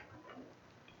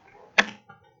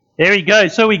There we go.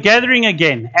 So we're gathering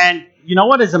again. And you know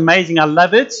what is amazing? I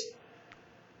love it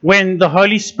when the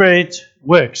Holy Spirit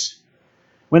works.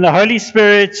 When the Holy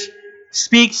Spirit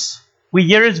speaks, we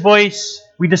hear His voice,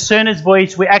 we discern His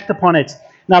voice, we act upon it.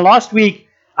 Now, last week,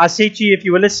 I said to you, if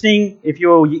you were listening, if you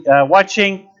were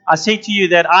watching, I said to you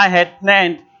that I had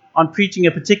planned on preaching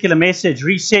a particular message: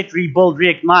 reset, rebuild,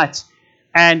 reignite.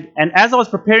 And as I was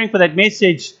preparing for that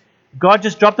message, God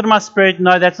just dropped it in my spirit.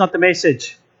 No, that's not the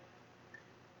message.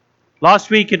 Last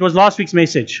week, it was last week's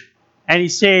message. And He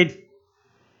said,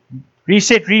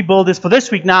 reset, rebuild is for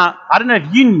this week. Now, I don't know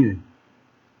if you knew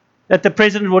that the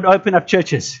president would open up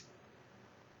churches.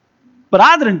 But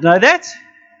I didn't know that.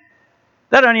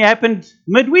 That only happened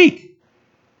midweek.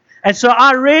 And so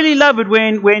I really love it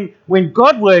when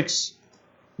God works,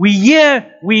 we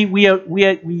hear, we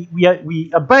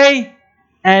obey,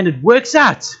 and it works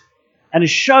out. And it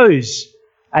shows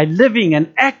a living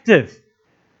and active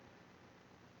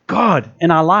God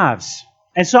in our lives.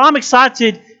 And so I'm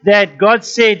excited that God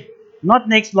said, not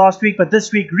last week, but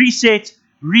this week, reset,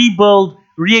 rebuild,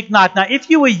 reignite. Now, if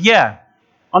you were here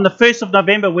on the 1st of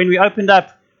November when we opened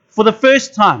up for the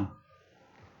first time,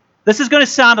 this is going to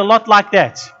sound a lot like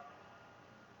that.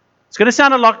 It's going to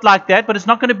sound a lot like that, but it's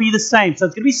not going to be the same. So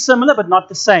it's going to be similar, but not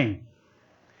the same.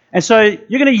 And so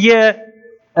you're going to hear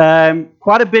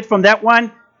quite a bit from that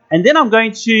one. And then I'm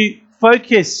going to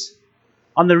focus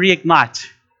on the reignite,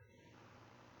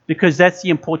 because that's the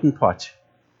important part.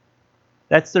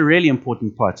 That's the really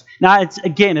important part. Now,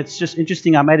 it's just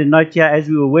interesting. I made a note here as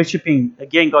we were worshiping.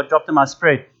 Again, God dropped in my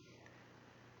spirit.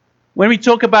 When we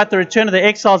talk about the return of the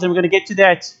exiles, and we're going to get to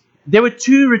that, there were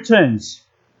two returns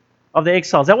of the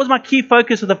exiles. That was my key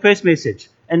focus of the first message,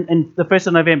 and the 1st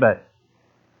of November.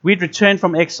 We'd returned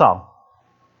from exile.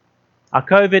 Our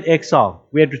COVID exile,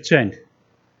 we had returned.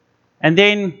 And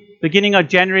then, beginning of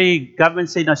January, government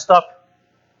said, no, stop.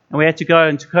 And we had to go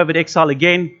into COVID exile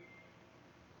again.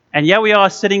 And here we are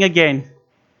sitting again.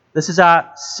 This is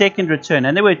our second return.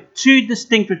 And there were two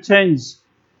distinct returns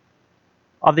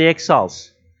of the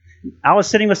exiles. I was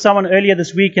sitting with someone earlier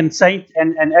this week and saying,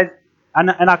 and in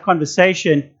our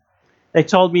conversation, they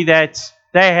told me that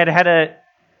they had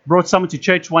brought someone to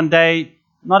church one day,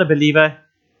 not a believer.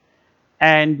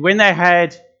 And when they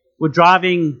were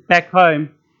driving back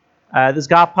home, this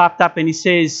guy popped up and he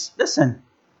says, listen,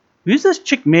 who's this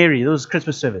chick Mary? It was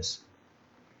Christmas service.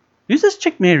 Who's this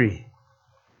chick Mary?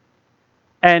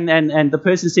 And the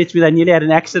person said to me they nearly had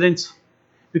an accident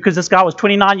because this guy was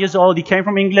 29 years old. He came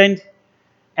from England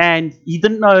and he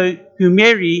didn't know who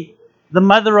Mary, the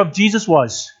mother of Jesus,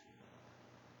 was.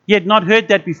 He had not heard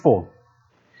that before.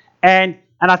 And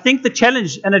I think the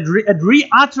challenge, and it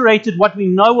reiterated what we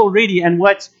know already and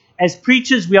what as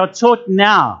preachers we are taught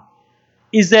now,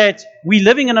 is that we're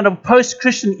living in a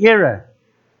post-Christian era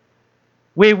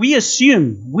where we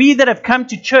assume, we that have come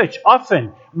to church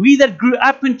often, we that grew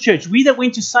up in church, we that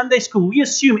went to Sunday school, we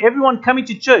assume everyone coming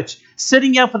to church,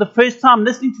 sitting here for the first time,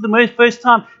 listening to the first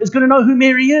time, is going to know who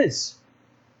Mary is.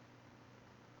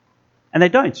 And they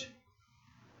don't.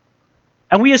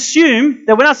 And we assume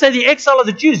that when I say the exile of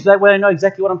the Jews, they know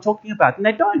exactly what I'm talking about. And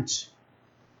they don't.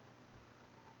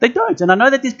 They don't. And I know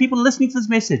that there's people listening to this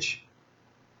message.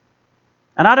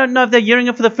 And I don't know if they're hearing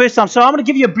it for the first time. So I'm going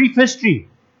to give you a brief history.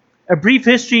 A brief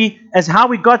history as how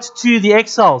we got to the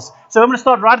exiles. So I'm going to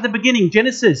start right at the beginning.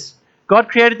 Genesis. God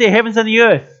created the heavens and the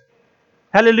earth.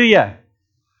 Hallelujah.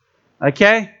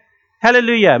 Okay?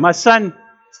 Hallelujah. My son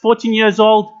is 14 years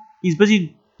old. He's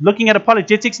busy looking at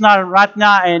apologetics right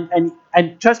now.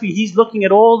 And trust me, he's looking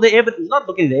at all the evidence. He's not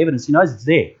looking at the evidence. He knows it's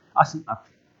there.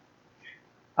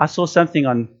 I saw something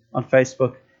on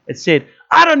Facebook. It said,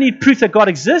 I don't need proof that God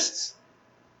exists.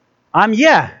 I'm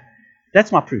here.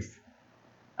 That's my proof.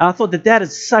 And I thought that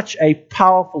is such a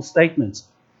powerful statement.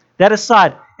 That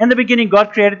aside, in the beginning,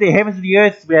 God created the heavens and the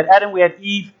earth. We had Adam, we had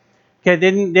Eve. Okay,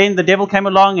 then the devil came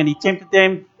along and he tempted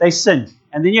them. They sinned.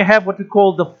 And then you have what we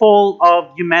call the fall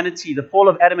of humanity, the fall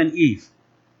of Adam and Eve.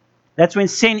 That's when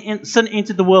sin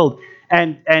entered the world.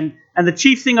 And the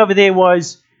chief thing over there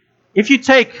was, if you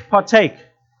partake,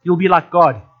 you'll be like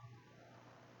God.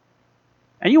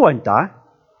 And you won't die.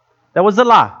 That was the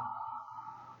lie.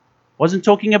 Wasn't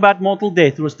talking about mortal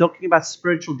death. It was talking about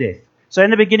spiritual death. So in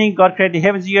the beginning, God created the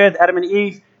heavens and the earth. Adam and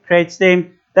Eve creates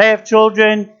them. They have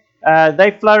children.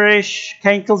 They flourish.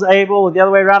 Cain kills Abel, or the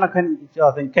other way around. I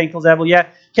think Cain kills Abel. Yeah,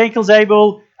 Cain kills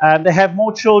Abel. They have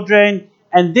more children.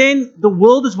 And then the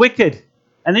world is wicked.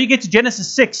 And then you get to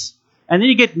Genesis 6. And then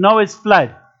you get Noah's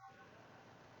flood.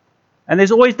 And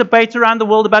there's always debate around the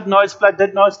world about Noah's flood.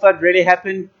 Did Noah's flood really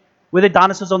happen? Were there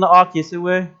dinosaurs on the ark? Yes, there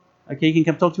were. Okay, you can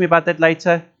come talk to me about that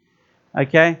later.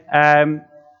 Okay. And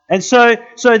And so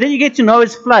then you get to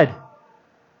Noah's flood.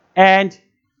 And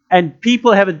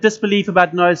people have a disbelief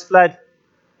about Noah's flood.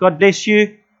 God bless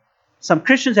you. Some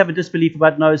Christians have a disbelief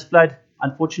about Noah's flood.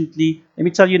 Unfortunately, let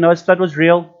me tell you, Noah's flood was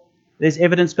real. There's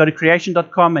evidence. Go to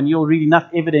creation.com and you'll read enough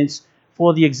evidence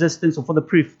for the existence or for the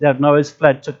proof that Noah's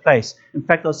flood took place. In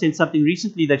fact, I sent something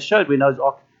recently that showed where Noah's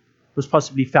ark was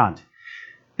possibly found.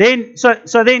 Then, so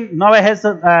then Noah has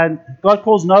God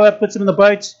calls Noah, puts him in the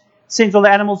boat, sends all the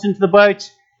animals into the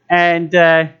boat, and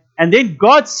then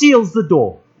God seals the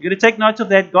door. You're going to take note of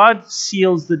that. God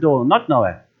seals the door, not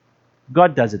Noah.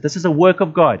 God does it. This is a work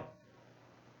of God.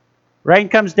 Rain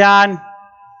comes down.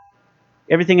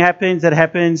 Everything happens that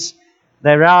happens.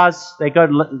 They rouse. They go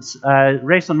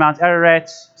rest on Mount Ararat,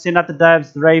 send out the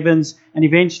doves, the ravens, and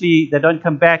eventually they don't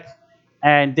come back.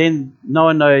 And then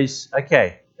Noah knows,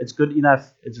 okay, it's good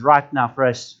enough. It's right now for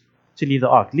us to leave the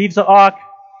ark. Leaves the ark,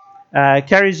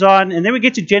 carries on, and then we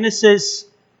get to Genesis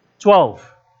 12.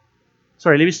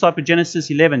 Sorry, let me start with Genesis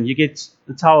 11. You get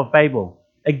the Tower of Babel.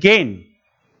 Again,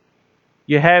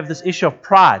 you have this issue of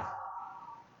pride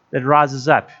that rises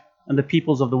up in the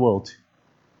peoples of the world.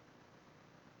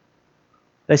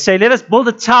 They say, let us build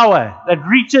a tower that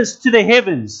reaches to the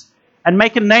heavens and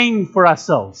make a name for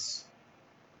ourselves.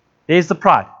 There's the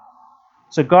pride.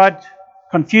 So God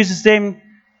confuses them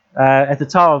at the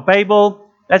Tower of Babel.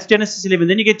 That's Genesis 11.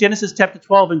 Then you get Genesis chapter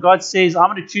 12, and God says, I'm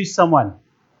going to choose someone.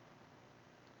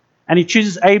 And he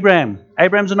chooses Abraham.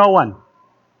 Abraham's a no one.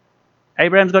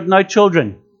 Abraham's got no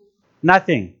children.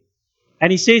 Nothing.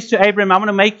 And he says to Abraham, I'm going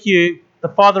to make you the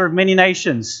father of many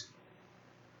nations.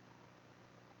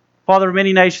 Father of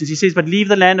many nations. He says, but leave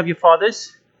the land of your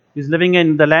fathers. He's living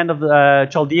in the land of the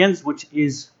Chaldeans, which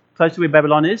is close to where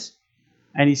Babylon is.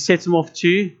 And he sets him off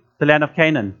to the land of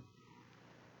Canaan.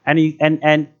 And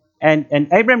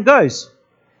Abraham goes.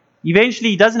 Eventually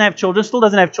he doesn't have children, still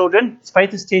doesn't have children. His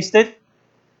faith is tested.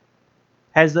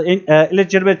 Has the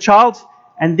illegitimate child.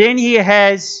 And then he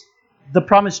has the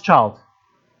promised child.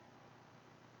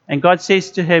 And God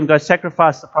says to him, go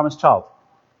sacrifice the promised child,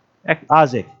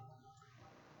 Isaac.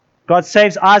 God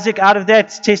saves Isaac out of that,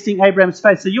 testing Abraham's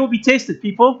faith. So you'll be tested,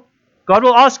 people. God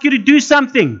will ask you to do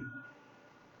something.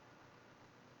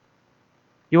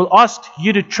 He will ask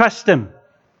you to trust Him.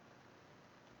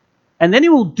 And then He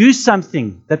will do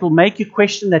something that will make you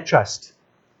question that trust.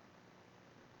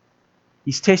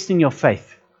 He's testing your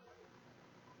faith.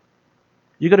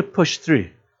 You've got to push through.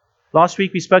 Last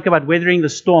week we spoke about weathering the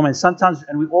storm,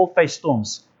 and we all face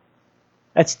storms.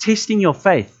 That's testing your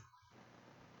faith.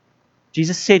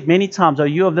 Jesus said many times, "Are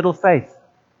you of little faith?"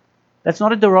 That's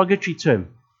not a derogatory term.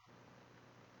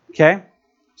 Okay?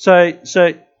 So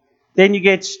then you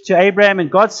get to Abraham,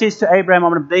 and God says to Abraham,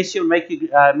 I'm going to bless you and make you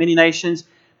many nations,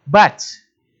 but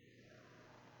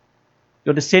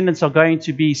your descendants are going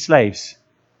to be slaves.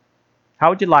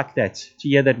 How would you like that, to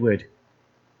hear that word?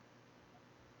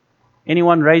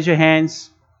 Anyone raise your hands?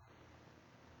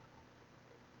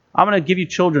 I'm going to give you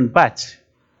children, but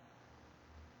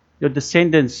your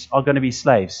descendants are going to be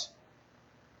slaves.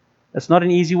 That's not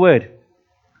an easy word.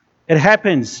 It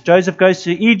happens. Joseph goes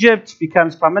to Egypt,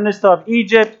 becomes prime minister of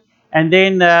Egypt, and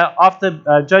then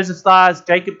after Joseph dies,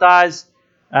 Jacob dies,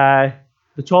 the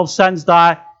 12 sons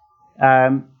die.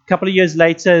 A couple of years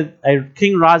later, a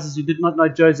king rises who did not know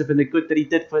Joseph and the good that he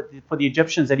did for the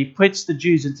Egyptians, and he puts the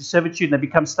Jews into servitude, and they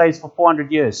become slaves for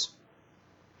 400 years.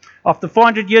 After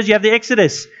 400 years, you have the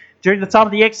Exodus. During the time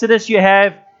of the Exodus, you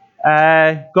have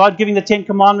God giving the 10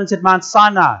 Commandments at Mount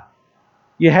Sinai.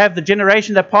 You have the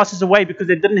generation that passes away because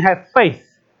they didn't have faith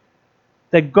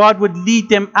that God would lead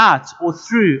them out or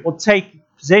through or take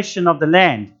possession of the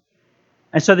land.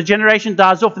 And so the generation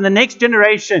dies off, and the next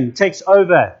generation takes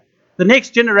over. The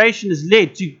next generation is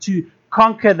led to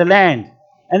conquer the land.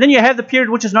 And then you have the period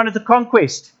which is known as the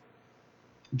conquest.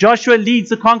 Joshua leads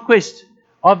the conquest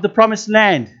of the promised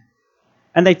land,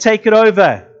 and they take it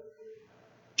over.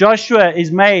 Joshua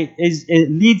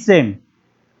leads them.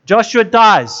 Joshua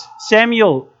dies.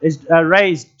 Samuel is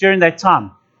raised during that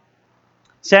time.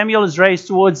 Samuel is raised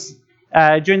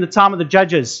during the time of the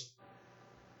judges.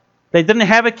 They didn't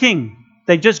have a king.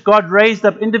 God raised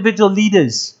up individual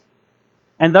leaders.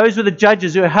 And those were the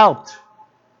judges who helped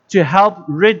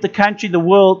rid the country, the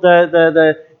world,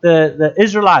 the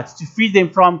Israelites, to free them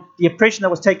from the oppression that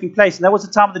was taking place. And that was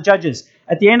the time of the judges.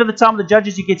 At the end of the time of the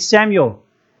judges, you get Samuel.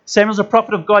 Samuel's a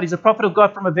prophet of God. He's a prophet of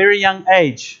God from a very young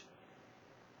age.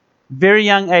 Very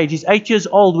young age. He's 8 years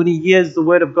old when he hears the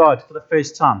word of God for the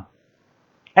first time.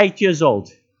 8 years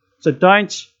old. So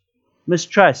don't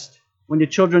mistrust when your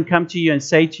children come to you and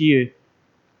say to you,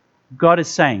 God is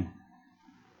saying.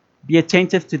 Be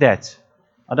attentive to that.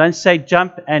 I don't say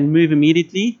jump and move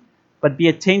immediately. but be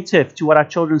attentive to what our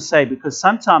children say, because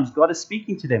sometimes God is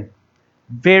speaking to them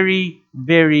very,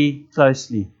 very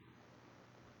closely.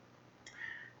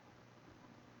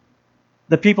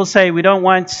 The people say, we don't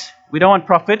want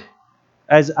prophet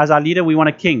as our leader, we want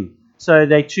a king. So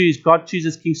God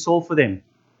chooses King Saul for them.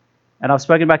 And I've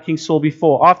spoken about King Saul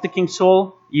before. After King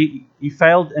Saul, he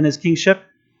failed in his kingship.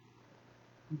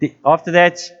 After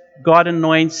that, God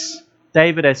anoints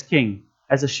David as king,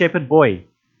 as a shepherd boy.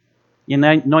 He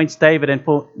anoints David, and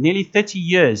for nearly 30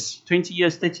 years,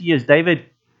 David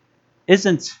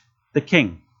isn't the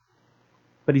king,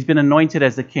 but he's been anointed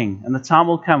as the king, and the time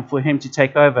will come for him to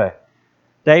take over.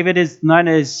 David is known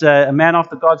as a man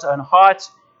after God's own heart,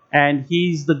 and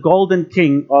he's the golden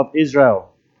king of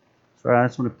Israel. Sorry, I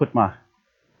just want to put my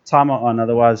timer on,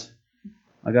 otherwise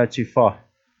I go too far.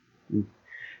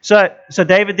 So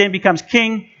David then becomes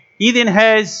king. He then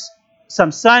has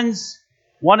some sons.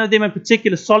 One of them in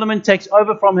particular, Solomon, takes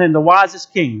over from him, the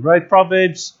wisest king. Wrote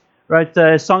Proverbs, wrote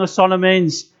the Song of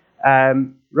Solomon's,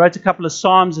 wrote a couple of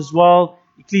Psalms as well.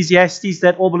 Ecclesiastes,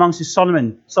 that all belongs to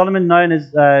Solomon. Solomon, known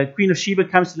as Queen of Sheba,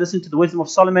 comes to listen to the wisdom of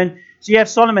Solomon. So you have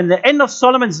Solomon. The end of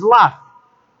Solomon's life,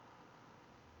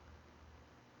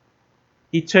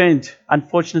 he turned,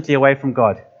 unfortunately, away from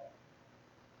God.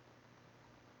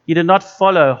 He did not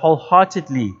follow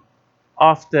wholeheartedly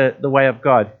after the way of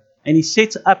God. And he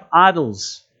set up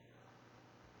idols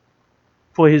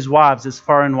for his wives as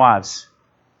foreign wives.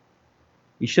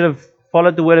 He should have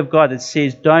followed the word of God that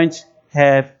says, don't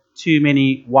have too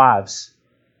many wives,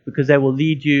 because they will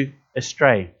lead you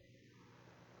astray.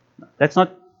 That's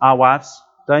not our wives.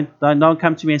 Don't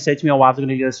come to me and say to me, our wives are going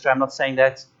to lead you astray. I'm not saying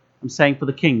that. I'm saying for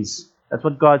the kings. That's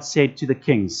what God said to the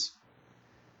kings.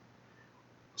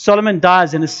 Solomon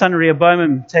dies and his son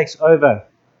Rehoboam takes over.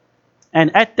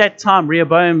 And at that time,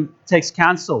 Rehoboam takes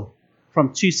counsel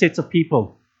from two sets of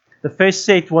people. The first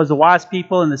set was the wise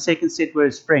people, and the second set were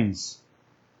his friends.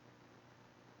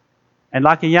 And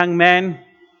like a young man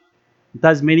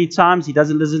does many times, he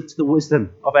doesn't listen to the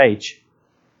wisdom of age.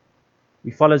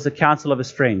 He follows the counsel of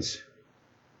his friends.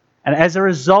 And as a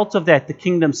result of that, the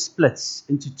kingdom splits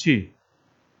into two.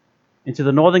 Into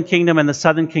the northern kingdom and the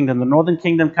southern kingdom. The northern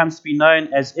kingdom comes to be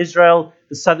known as Israel.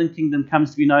 The southern kingdom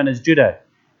comes to be known as Judah.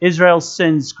 Israel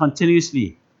sins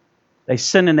continuously. They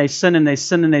sin and they sin and they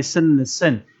sin and they sin and they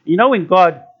sin. You know when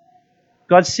God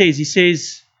says, He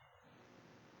says,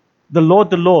 the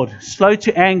Lord, slow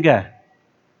to anger,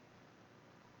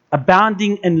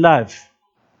 abounding in love.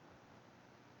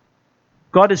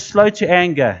 God is slow to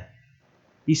anger.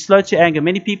 He's slow to anger.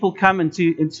 Many people come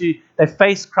they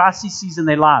face crises in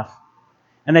their life.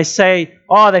 And they say,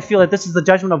 they feel that this is the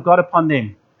judgment of God upon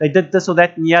them. They did this or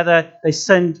that and the other. They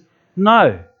sinned.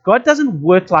 No, God doesn't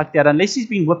work like that unless He's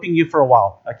been whipping you for a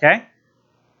while. Okay?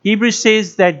 Hebrews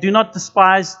says that do not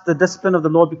despise the discipline of the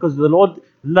Lord, because the Lord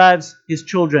loves His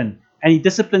children and He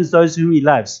disciplines those whom He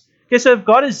loves. Okay, so if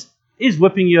God is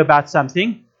whipping you about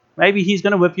something, maybe He's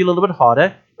going to whip you a little bit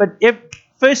harder. But if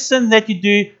first sin that you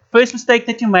do, first mistake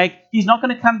that you make, He's not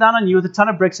going to come down on you with a ton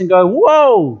of bricks and go,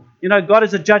 whoa, God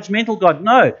is a judgmental God.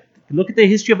 No. Look at the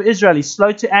history of Israel. He's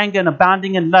slow to anger and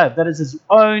abounding in love. That is His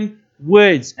own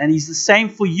words. And He's the same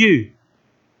for you.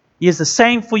 He is the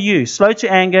same for you. Slow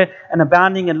to anger and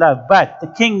abounding in love. But the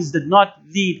kings did not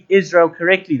lead Israel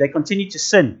correctly. They continued to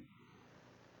sin.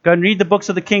 Go and read the books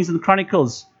of the Kings and the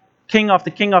Chronicles. King after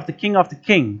king after king after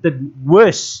king did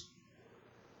worse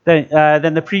than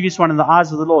the previous one in the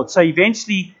eyes of the Lord. So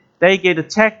eventually they get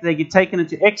attacked. They get taken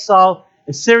into exile.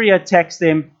 Assyria attacks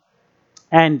them.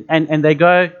 And they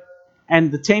go,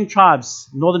 and the 10 tribes,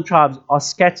 northern tribes, are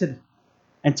scattered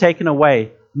and taken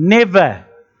away, never,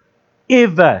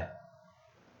 ever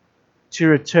to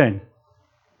return.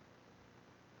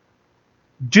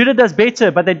 Judah does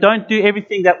better, but they don't do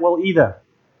everything that well either.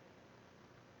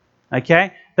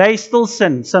 Okay? They still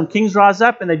sin. Some kings rise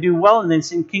up and they do well, and then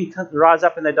some kings rise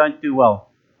up and they don't do well.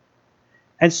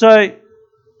 And so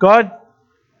God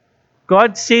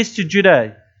says to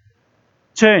Judah,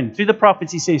 turn. Through the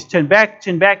prophets, He says, turn back,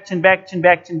 turn back, turn back, turn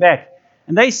back, turn back.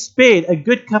 And they spared a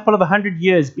good couple of 100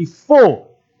 years before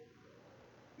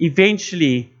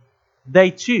eventually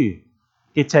they too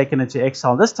get taken into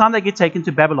exile. This time they get taken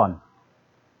to Babylon.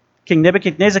 King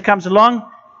Nebuchadnezzar comes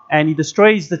along and he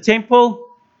destroys the temple.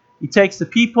 He takes the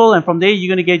people, and from there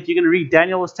you're going to read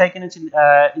Daniel was taken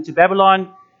into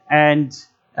Babylon, and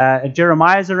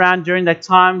Jeremiah's around during that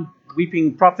time,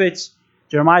 weeping prophets.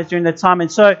 Jeremiah's during that time,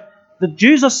 and so the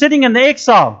Jews are sitting in the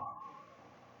exile.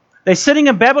 They're sitting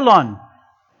in Babylon.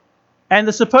 And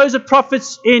the supposed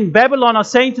prophets in Babylon are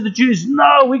saying to the Jews,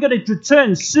 no, we're going to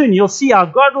return soon. You'll see our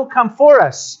God will come for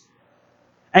us.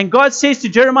 And God says to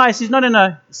Jeremiah, he says,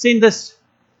 no, send this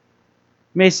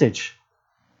message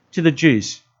to the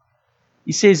Jews.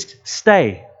 He says,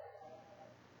 stay.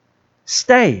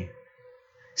 Stay.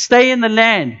 Stay in the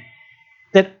land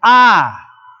that I,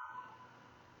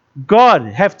 God,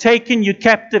 have taken you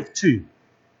captive to.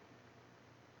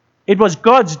 It was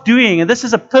God's doing, and this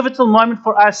is a pivotal moment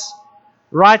for us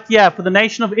right here, for the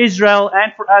nation of Israel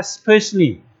and for us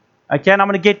personally. Okay, and I'm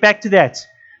going to get back to that.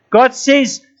 God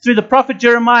says through the prophet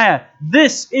Jeremiah,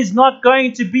 this is not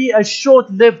going to be a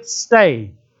short-lived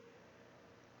stay.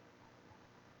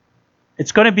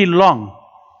 It's going to be long.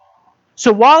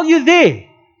 So while you're there,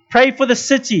 pray for the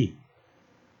city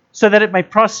so that it may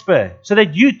prosper, so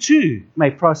that you too may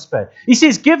prosper. He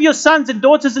says, give your sons and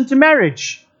daughters into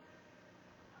marriage.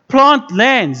 Plant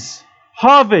lands,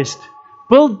 harvest,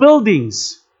 build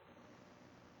buildings.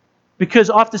 Because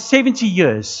after 70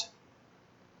 years,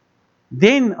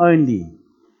 then only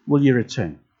will you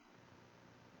return.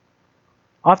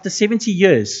 After 70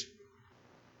 years.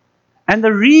 And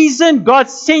the reason God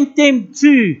sent them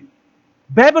to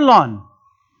Babylon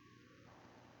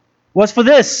was for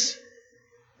this.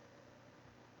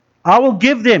 I will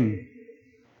give them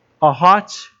a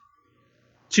heart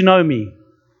to know me.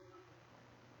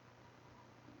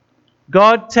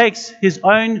 God takes His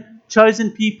own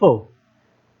chosen people.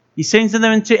 He sends them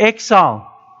into exile.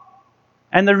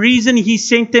 And the reason He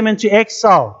sent them into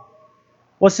exile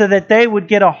was so that they would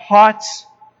get a heart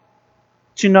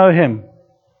to know Him.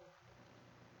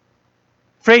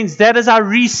 Friends, that is our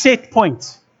reset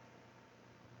point.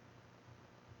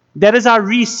 That is our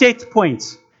reset point.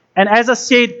 And as I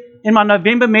said in my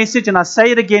November message, and I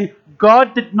say it again,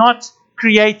 God did not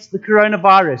create the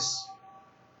coronavirus.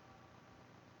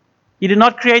 He did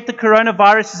not create the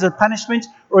coronavirus as a punishment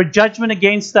or a judgment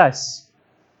against us.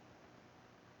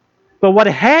 But what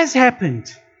has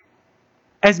happened,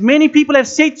 as many people have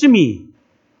said to me,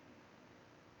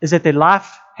 is that their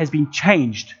life has been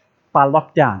changed by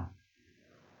lockdown.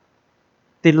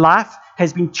 Their life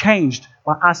has been changed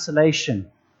by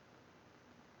isolation.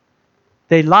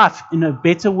 Their life, in a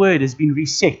better word, has been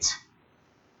reset.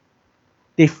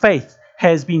 Their faith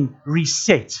has been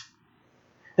reset.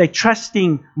 They're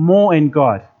trusting more in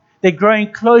God. They're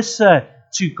growing closer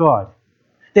to God.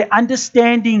 They're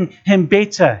understanding Him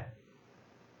better.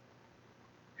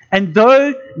 And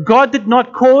though God did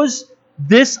not cause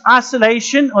this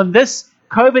isolation or this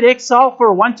COVID exile, for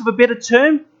a want of a better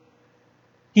term,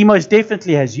 He most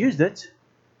definitely has used it.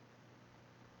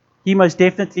 He most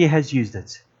definitely has used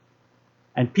it.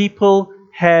 And people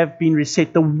have been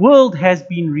reset. The world has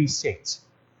been reset.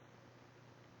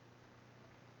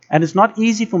 And it's not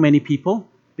easy for many people,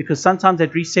 because sometimes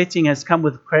that resetting has come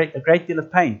with a great deal of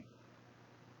pain.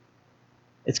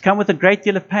 It's come with a great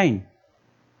deal of pain.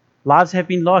 Lives have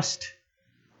been lost.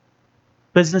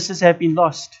 Businesses have been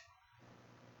lost.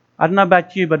 I don't know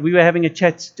about you, but we were having a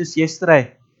chat just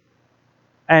yesterday.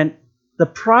 And the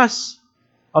price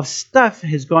of stuff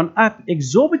has gone up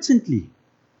exorbitantly.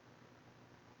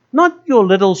 Not your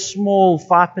little small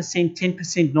 5%,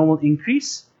 10% normal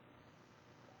increase.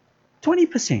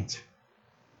 20%.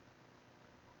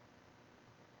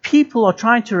 People are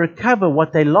trying to recover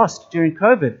what they lost during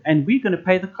COVID, and we're going to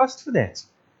pay the cost for that.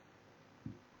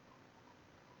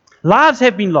 Lives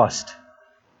have been lost.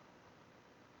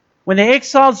 When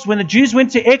the Jews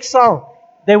went to exile,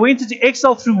 they went into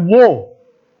exile through war.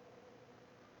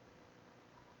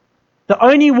 The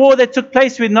only war that took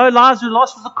place where no lives were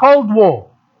lost was the Cold War.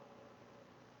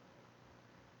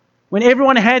 When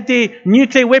everyone had their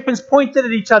nuclear weapons pointed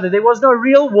at each other, there was no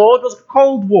real war, it was a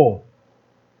Cold War.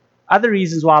 Other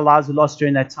reasons why lives were lost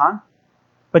during that time.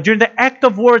 But during the act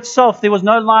of war itself, there was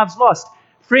no lives lost.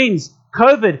 Friends,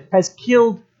 COVID has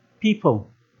killed people.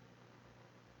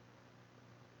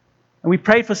 And we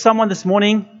prayed for someone this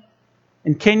morning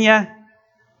in Kenya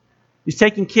who's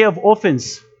taking care of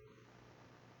orphans.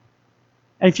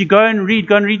 And if you go and read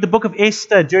the book of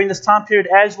Esther during this time period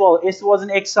as well. Esther was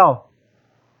in exile.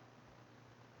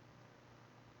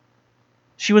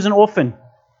 She was an orphan.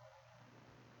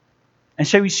 And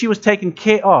she was taken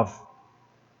care of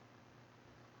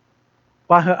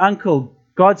by her uncle.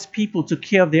 God's people took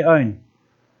care of their own.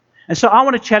 And so I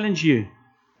want to challenge you.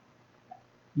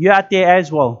 You're out there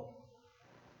as well.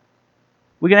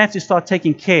 We're going to have to start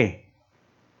taking care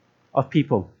of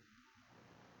people.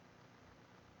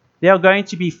 There are going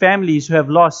to be families who have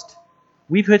lost.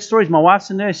 We've heard stories. My wife's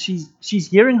a nurse. She's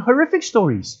hearing horrific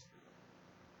stories.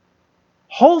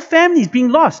 Whole families being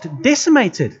lost,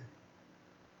 decimated.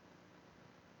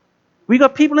 We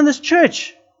got people in this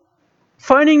church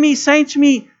phoning me, saying to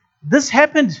me, this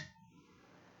happened.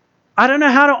 I don't know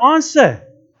how to answer.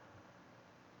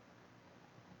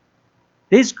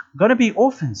 There's going to be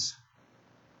orphans.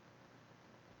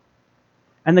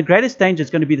 And the greatest danger is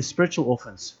going to be the spiritual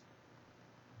orphans.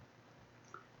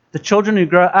 The children who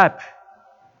grow up,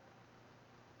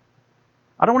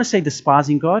 I don't want to say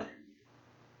despising God,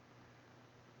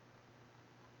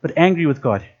 but angry with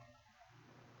God.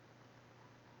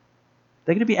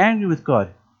 They're going to be angry with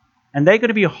God. And they're going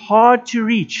to be hard to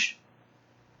reach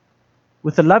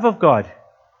with the love of God.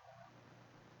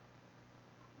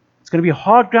 It's going to be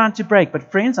hard ground to break.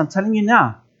 But friends, I'm telling you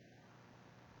now,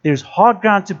 there's hard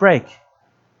ground to break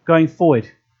going forward.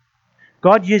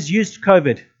 God has used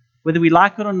COVID, whether we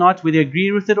like it or not, whether we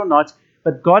agree with it or not,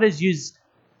 but God has used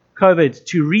COVID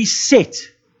to reset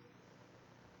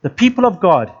the people of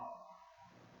God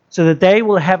so that they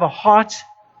will have a heart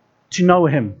to know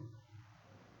Him.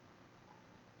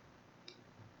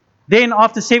 Then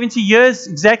after 70 years,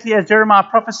 exactly as Jeremiah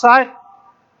prophesied,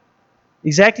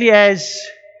 exactly as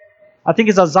I think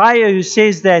it's Isaiah who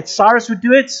says that Cyrus would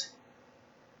do it,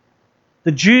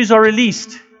 the Jews are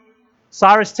released.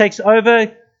 Cyrus takes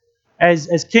over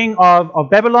as king of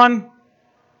Babylon,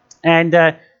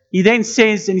 and he then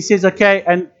says, okay,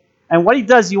 and what he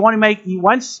does, he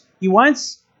wants,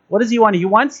 what does he want? He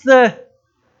wants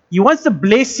the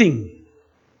blessing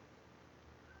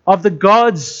of the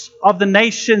gods of the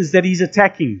nations that he's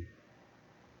attacking.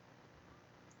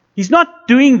 He's not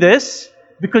doing this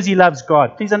because he loves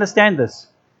God. Please understand this.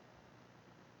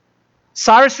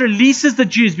 Cyrus releases the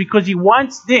Jews because he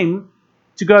wants them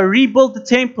to go rebuild the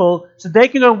temple so they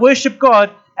can go worship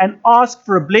God and ask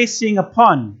for a blessing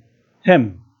upon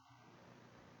Him.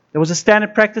 There was a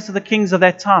standard practice of the kings of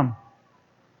that time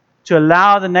to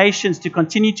allow the nations to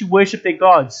continue to worship their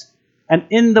gods, and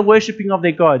in the worshiping of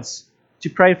their gods, to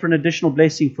pray for an additional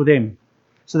blessing for them.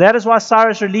 So that is why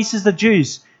Cyrus releases the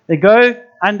Jews. They go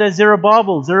under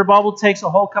Zerubbabel. Zerubbabel takes a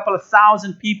whole couple of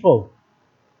thousand people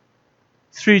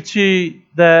through to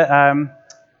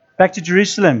back to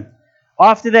Jerusalem.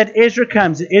 After that, Ezra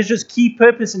comes. Ezra's key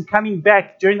purpose in coming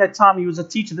back during that time, he was a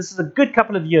teacher. This is a good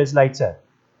couple of years later.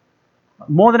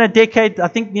 More than a decade, I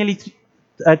think nearly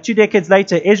 2 decades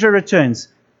later, Ezra returns.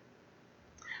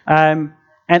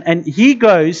 And he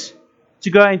goes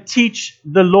to go and teach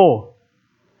the law.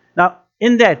 Now,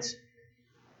 in that,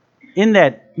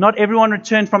 not everyone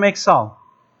returned from exile.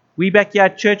 We back here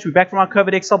at church, we're back from our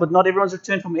COVID exile, but not everyone's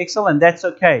returned from exile, and that's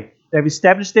okay. They've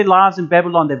established their lives in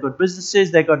Babylon. They've got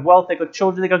businesses, they've got wealth, they've got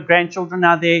children, they've got grandchildren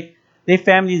now there. Their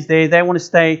family is there. They want to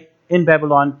stay in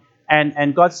Babylon.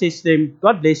 And God says to them,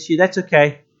 God bless you, that's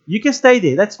okay. You can stay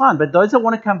there, that's fine. But those that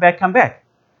want to come back, come back.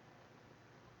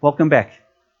 Welcome back.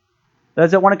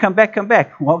 Those that want to come back.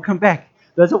 Welcome back.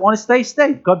 Those that want to stay,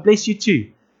 stay. God bless you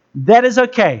too. That is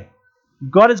okay.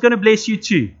 God is going to bless you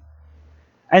too.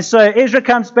 And so Ezra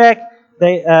comes back.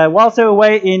 They, whilst they were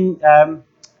away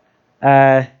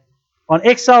on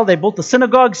exile, they built the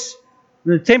synagogues.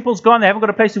 The temple's gone. They haven't got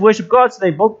a place to worship God, so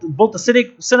they built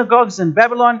the synagogues in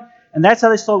Babylon, and that's how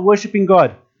they start worshiping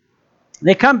God.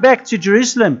 They come back to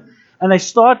Jerusalem, and they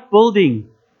start building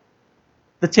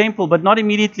the temple, but not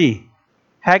immediately.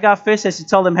 Haggai first has to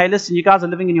tell them, hey, listen, you guys are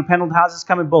living in your paneled houses,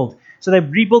 come and build. So they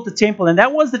rebuilt the temple, and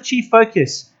that was the chief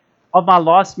focus of my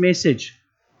last message,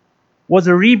 was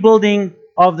a rebuilding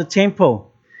of the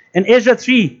temple. In Ezra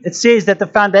 3, it says that the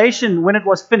foundation, when it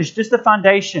was finished, just the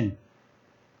foundation,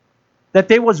 that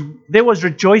there was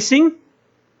rejoicing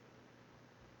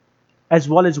as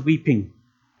well as weeping.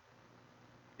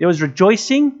 There was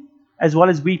rejoicing as well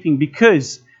as weeping,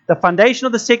 because the foundation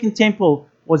of the second temple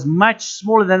was much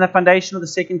smaller than the foundation of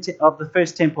the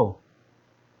first temple.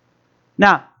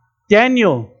 Now,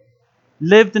 Daniel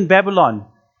lived in Babylon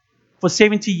for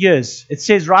 70 years. It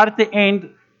says right at the end,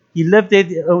 he lived there,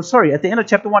 at the end of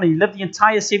chapter 1, he lived the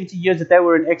entire 70 years that they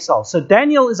were in exile. So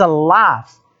Daniel is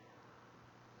alive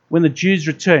when the Jews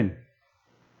return.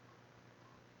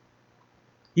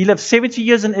 He lived 70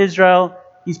 years in Israel.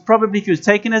 He's probably, if he was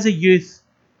taken as a youth,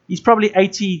 he's probably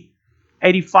 80,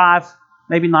 85,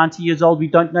 maybe 90 years old. We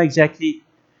don't know exactly.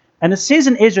 And it says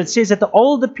in Ezra, it says that the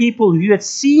older people who had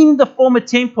seen the former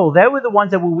temple, they were the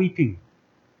ones that were weeping.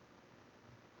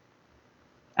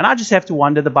 And I just have to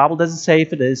wonder, the Bible doesn't say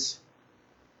if it is,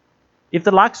 if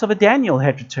the likes of a Daniel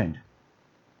had returned.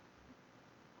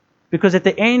 Because at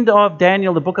the end of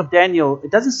Daniel, the book of Daniel, it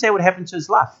doesn't say what happened to his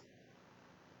life.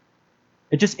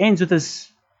 It just ends with his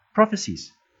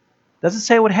prophecies. It doesn't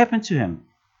say what happened to him.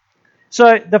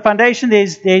 So the foundation,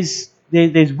 there's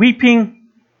weeping,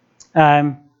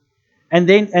 and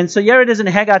so here it is in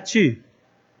Haggai 2.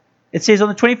 It says, on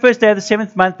the 21st day of the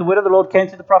 7th month, the word of the Lord came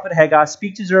to the prophet Haggai,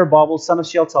 speak to Zerubbabel, son of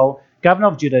Shealtiel, governor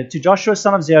of Judah, to Joshua,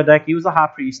 son of Zerubbabel, he was the high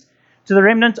priest, to the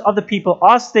remnant of the people,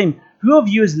 ask them, who of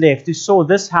you is left who saw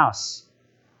this house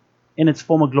in its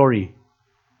former glory?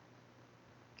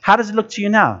 How does it look to you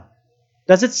now?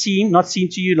 Does it not seem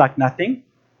to you like nothing?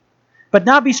 But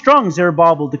now be strong,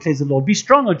 Zerubbabel, declares the Lord. Be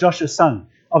strong, O Joshua, son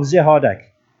of Jehozadak.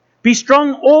 Be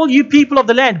strong, all you people of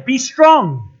the land. Be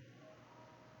strong,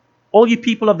 all you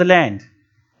people of the land.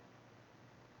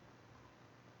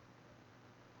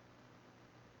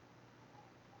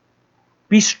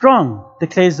 Be strong,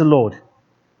 declares the Lord,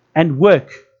 and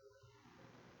work.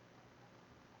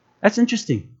 That's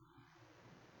interesting.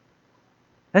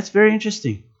 That's very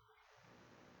interesting.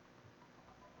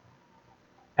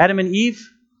 Adam and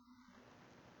Eve,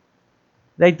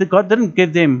 God didn't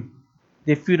give them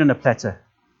their food on a platter.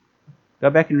 Go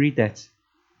back and read that.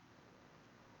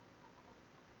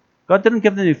 God didn't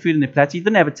give them their food on a platter. He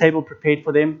didn't have a table prepared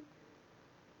for them.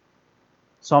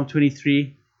 Psalm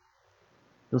 23.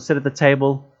 He'll sit at the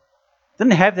table.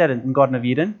 Didn't have that in Garden of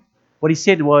Eden. What he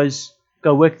said was,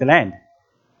 go work the land.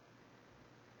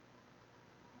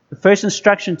 The first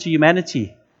instruction to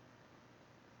humanity,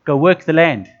 go work the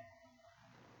land.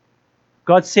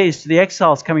 God says to the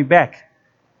exiles coming back,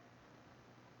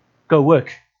 go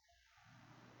work.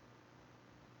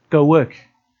 Go work.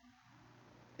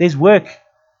 There's work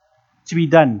to be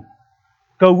done.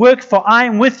 Go work, for I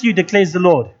am with you, declares the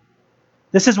Lord.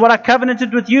 This is what I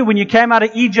covenanted with you when you came out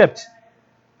of Egypt.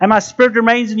 And my spirit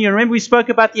remains in you. Remember, we spoke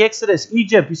about the Exodus,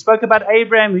 Egypt. We spoke about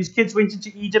Abraham, whose kids went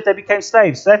into Egypt. They became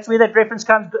slaves. So that's where that reference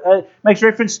makes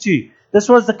reference to. This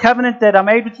was the covenant that I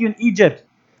made with you in Egypt.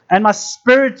 And my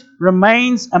spirit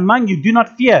remains among you. Do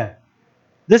not fear.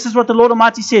 This is what the Lord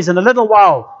Almighty says. In a little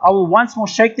while, I will once more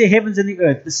shake the heavens and the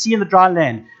earth, the sea and the dry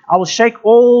land. I will shake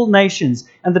all nations,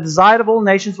 and the desire of all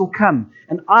nations will come.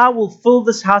 And I will fill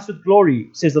this house with glory,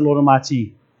 says the Lord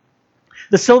Almighty.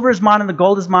 The silver is mine and the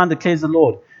gold is mine, declares the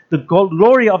Lord. The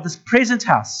glory of this present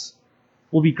house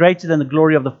will be greater than the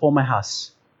glory of the former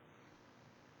house.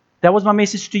 That was my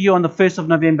message to you on the 1st of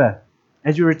November,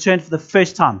 as you returned for the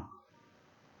first time.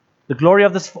 The glory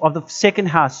of the second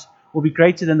house will be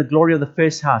greater than the glory of the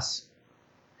first house.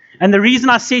 And the reason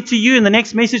I said to you in the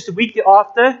next message the week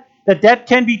after that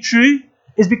can be true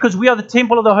is because we are the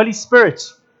temple of the Holy Spirit.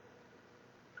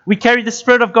 We carry the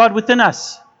Spirit of God within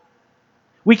us.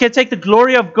 We can take the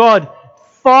glory of God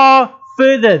far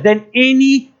further than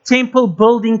any temple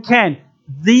building can.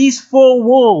 These four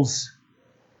walls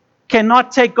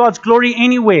cannot take God's glory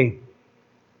anywhere.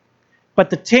 But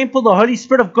the temple, the Holy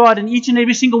Spirit of God in each and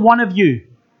every single one of you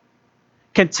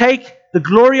can take the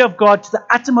glory of God to the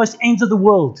uttermost ends of the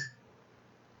world.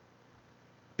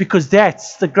 Because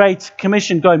that's the Great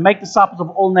Commission. Go and make disciples of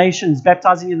all nations,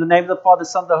 baptizing in the name of the Father,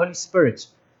 Son, and the Holy Spirit.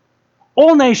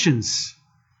 All nations.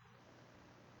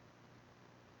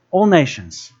 All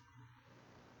nations.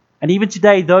 And even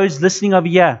today, those listening over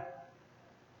here,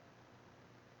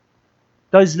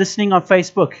 those listening on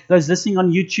Facebook, those listening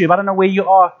on YouTube, I don't know where you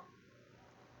are,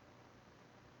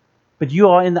 but you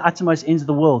are in the uttermost ends of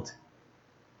the world.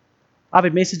 I've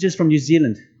had messages from New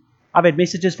Zealand. I've had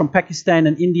messages from Pakistan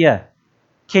and India,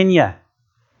 Kenya.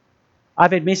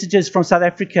 I've had messages from South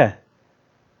Africa.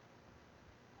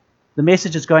 The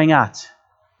message is going out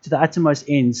to the uttermost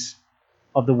ends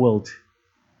of the world.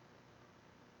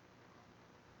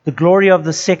 The glory of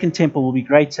the second temple will be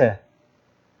greater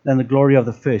than the glory of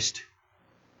the first.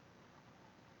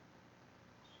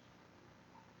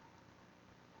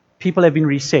 People have been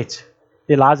reset.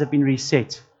 Their lives have been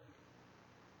reset.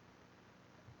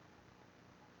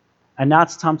 And now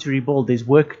it's time to rebuild. There's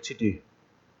work to do.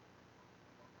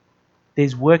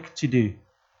 There's work to do.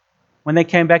 When they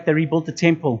came back, they rebuilt the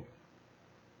temple.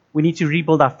 We need to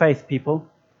rebuild our faith, people.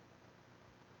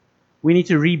 We need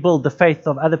to rebuild the faith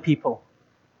of other people.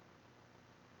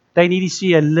 They need to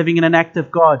see a living and an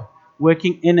active God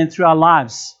working in and through our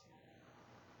lives.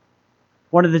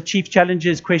 One of the chief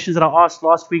challenges, questions that I asked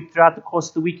last week throughout the course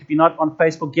of the week, if you're not on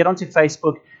Facebook, get onto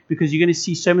Facebook because you're going to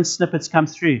see sermon snippets come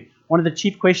through. One of the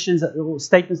chief questions or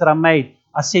statements that I made,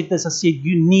 I said,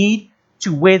 you need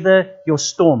to weather your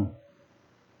storm.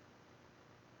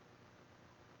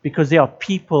 Because there are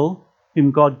people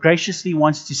whom God graciously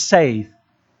wants to save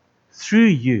through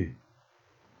you,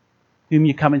 whom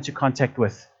you come into contact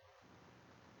with.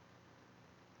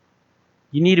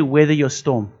 You need to weather your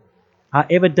storm,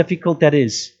 however difficult that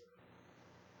is.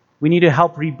 We need to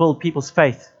help rebuild people's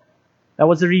faith. That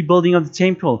was the rebuilding of the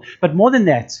temple. But more than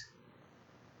that,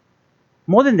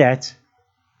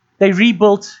 they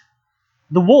rebuilt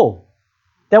the wall.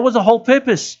 That was the whole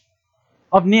purpose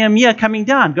of Nehemiah coming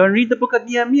down. Go and read the book of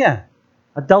Nehemiah.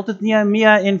 I dealt with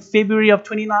Nehemiah in February of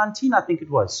 2019, I think it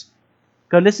was.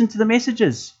 Go listen to the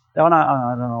messages. That one, I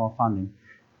don't know, I'll find them.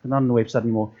 Not on the website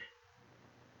anymore.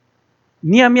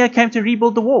 Nehemiah came to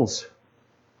rebuild the walls.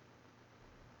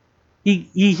 He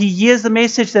hears the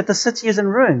message that the city is in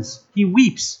ruins. He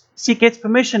weeps. He gets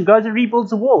permission, goes and rebuilds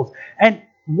the walls. And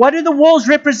what do the walls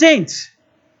represent?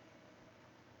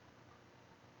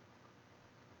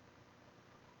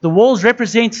 The walls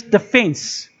represent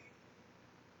defense.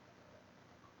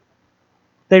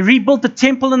 They rebuilt the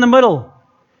temple in the middle.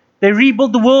 They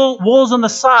rebuilt the walls on the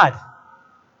side.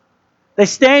 They're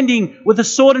standing with a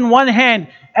sword in one hand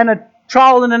and a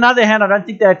trowel in another hand. I don't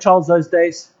think they had trowels those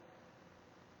days.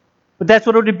 But that's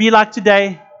what it would be like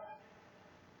today.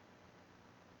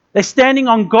 They're standing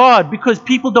on guard because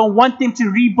people don't want them to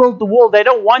rebuild the wall. They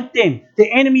don't want them.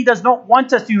 The enemy does not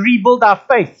want us to rebuild our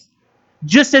faith.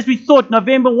 Just as we thought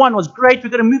November 1 was great, we're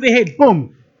going to move ahead.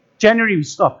 Boom. January we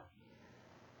stop.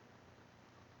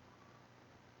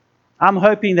 I'm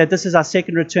hoping that this is our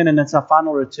second return and it's our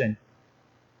final return.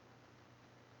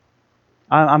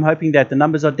 I'm hoping that the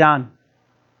numbers are down.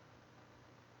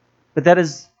 But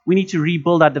we need to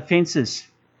rebuild our defenses.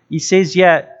 He says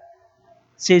here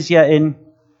in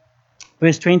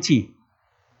verse 20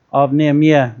 of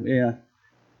Nehemiah, it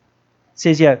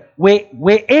says here,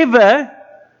 wherever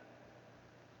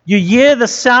you hear the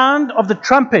sound of the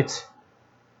trumpet,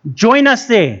 join us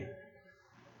there.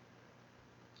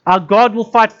 Our God will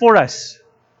fight for us.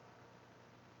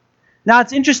 Now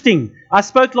it's interesting. I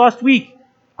spoke last week.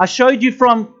 I showed you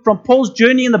from Paul's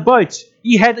journey in the boat.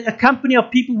 He had a company of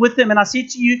people with him. And I said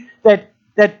to you that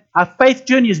our faith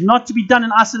journey is not to be done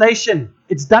in isolation.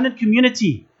 It's done in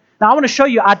community. Now I want to show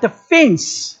you our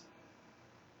defense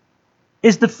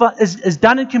is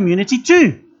done in community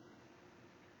too.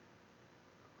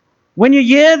 When you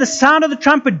hear the sound of the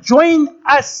trumpet, join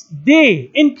us there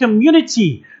in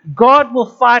community. God will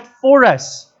fight for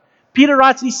us. Peter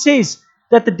writes, he says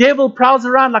that the devil prowls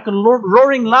around like a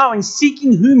roaring lion,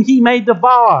 seeking whom he may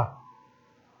devour.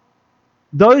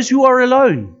 Those who are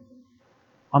alone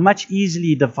are much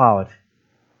easily devoured.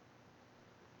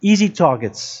 Easy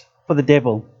targets for the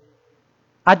devil.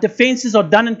 Our defenses are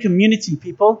done in community,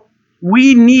 people.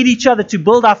 We need each other to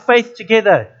build our faith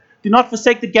together. Do not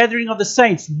forsake the gathering of the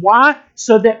saints. Why?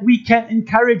 So that we can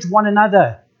encourage one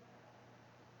another.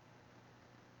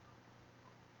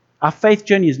 Our faith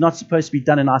journey is not supposed to be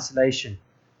done in isolation.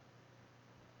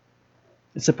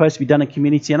 It's supposed to be done in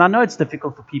community. And I know it's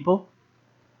difficult for people.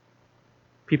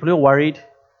 People who are worried.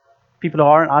 People who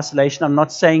are in isolation. I'm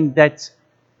not saying that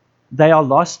they are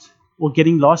lost or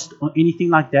getting lost or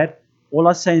anything like that. All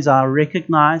I'm saying is I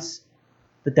recognize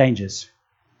the dangers.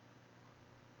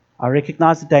 I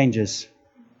recognize the dangers.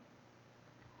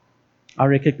 I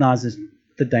recognize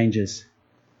the dangers.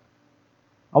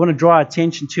 I want to draw our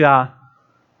attention to our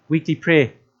weekly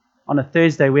prayer on a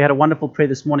Thursday. We had a wonderful prayer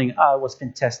this morning. Oh, it was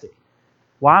fantastic.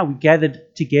 Why? We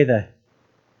gathered together.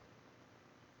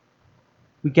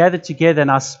 We gathered together and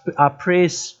our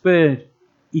prayers spurred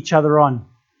each other on.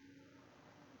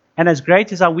 And as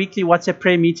great as our weekly WhatsApp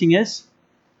prayer meeting is,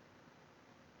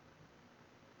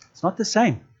 it's not the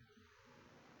same.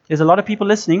 There's a lot of people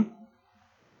listening.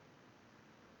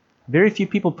 Very few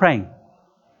people praying.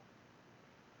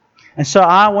 And so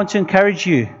I want to encourage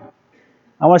you.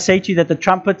 I want to say to you that the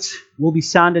trumpets will be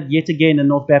sounded yet again in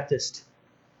North Baptist.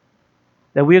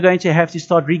 That we are going to have to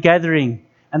start regathering.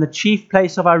 And the chief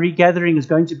place of our regathering is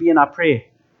going to be in our prayer.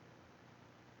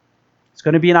 It's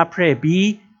going to be in our prayer.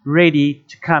 Be ready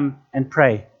to come and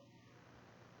pray.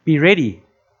 Be ready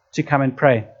to come and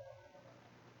pray.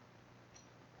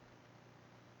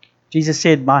 Jesus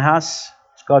said,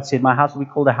 God said, my house will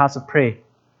be called a house of prayer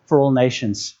for all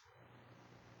nations.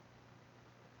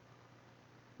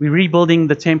 We're rebuilding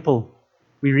the temple.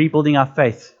 We're rebuilding our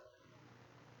faith.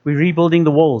 We're rebuilding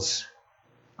the walls,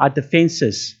 our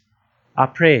defenses, our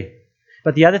prayer.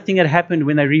 But the other thing that happened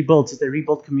when they rebuilt is they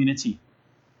rebuilt community.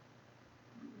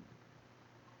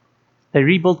 They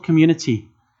rebuilt community.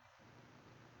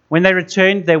 When they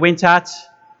returned, they went out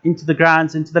into the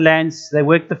grounds, into the lands. They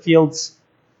worked the fields.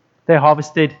 They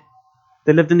harvested.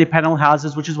 They lived in their panel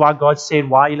houses, which is why God said,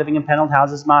 why are you living in panel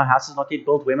houses? My house is not yet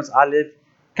built. Where must I live?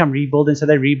 Come rebuild. And so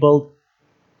they rebuild.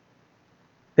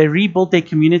 They rebuilt their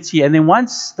community. And then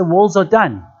once the walls are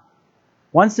done,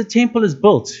 once the temple is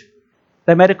built,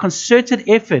 they made a concerted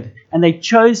effort and they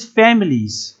chose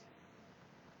families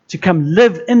to come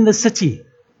live in the city.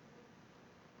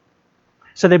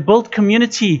 So they built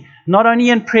community, not only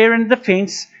in prayer and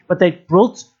defense, but they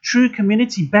brought true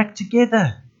community back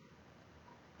together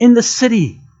in the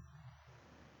city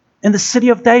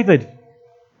of David.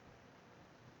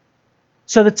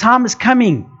 So the time is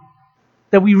coming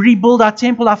that we rebuild our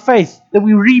temple, our faith, that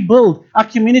we rebuild our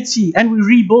community, and we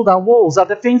rebuild our walls, our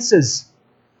defenses.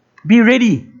 Be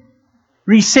ready.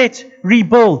 Reset.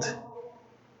 Rebuild.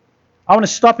 I want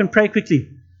to stop and pray quickly.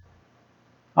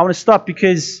 I want to stop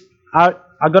because I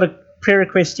got a prayer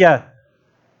request here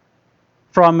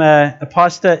from a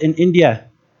pastor in India.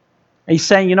 And he's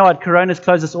saying, you know what, Corona's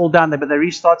closed us all down there, but they're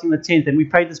restarting the 10th. And we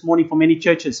prayed this morning for many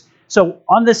churches. So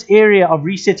on this area of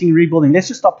resetting and rebuilding, let's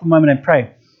just stop for a moment and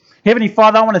pray. Heavenly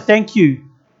Father, I want to thank you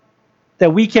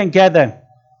that we can gather,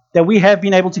 that we have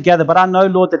been able to gather. But I know,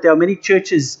 Lord, that there are many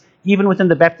churches, even within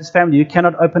the Baptist family, who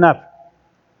cannot open up.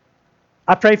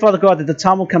 I pray, Father God, that the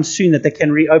time will come soon that they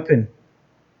can reopen.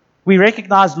 We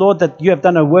recognize, Lord, that you have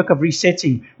done a work of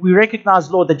resetting. We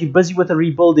recognize, Lord, that you're busy with a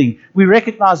rebuilding. We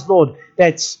recognize, Lord,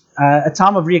 that a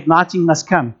time of reigniting must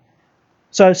come.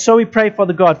 So we pray,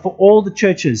 Father God, for all the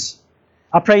churches.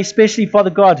 I pray especially,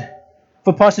 Father God,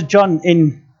 for Pastor John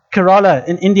in Kerala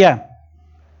in India.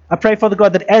 I pray, Father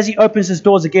God, that as he opens his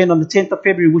doors again on the 10th of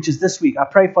February, which is this week, I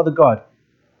pray, Father God,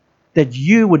 that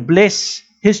you would bless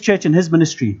his church and his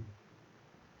ministry.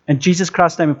 In Jesus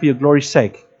Christ's name and for your glory's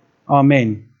sake.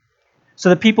 Amen. So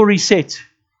the people reset.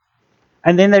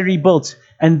 And then they rebuilt.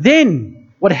 And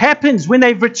then what happens when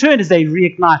they've returned is they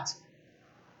reignite.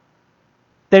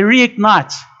 They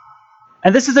reignite.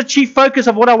 And this is the chief focus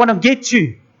of what I want to get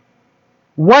to.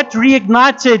 What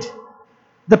reignited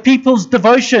the people's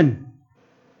devotion?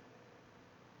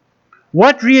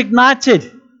 What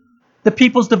reignited the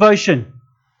people's devotion?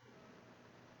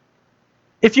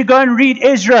 If you go and read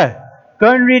Ezra,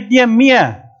 go and read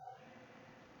Nehemiah.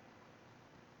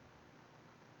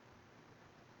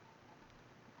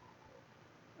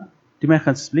 Doe my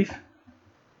gaan asseblief.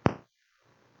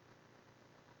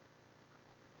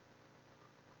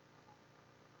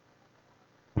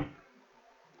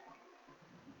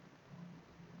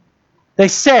 They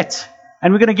sat,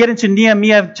 and we're going to get into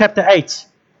Nehemiah chapter 8.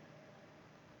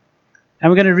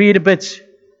 And we're going to read a bit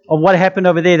of what happened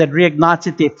over there that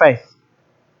reignited their faith.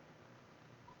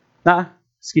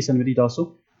 Excuse me,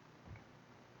 daarso.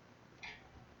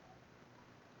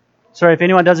 Sorry, if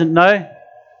anyone doesn't know,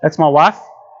 that's my wife.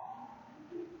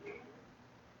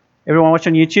 Everyone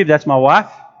watching on YouTube, that's my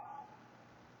wife.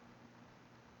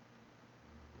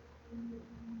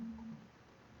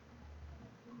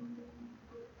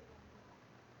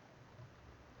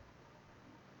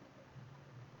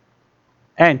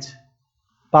 And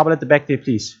Bible at the back there,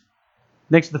 please.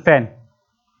 Next to the fan.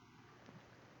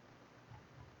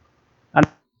 And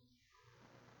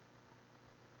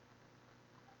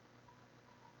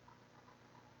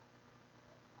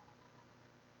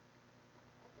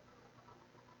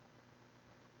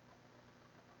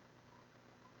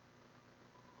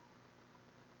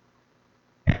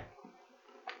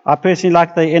I personally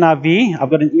like the NIV. I've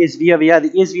got an ESV over here. The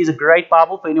ESV is a great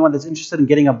Bible for anyone that's interested in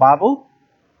getting a Bible.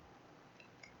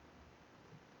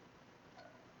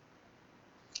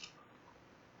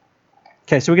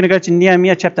 Okay, so we're going to go to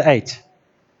Nehemiah chapter 8.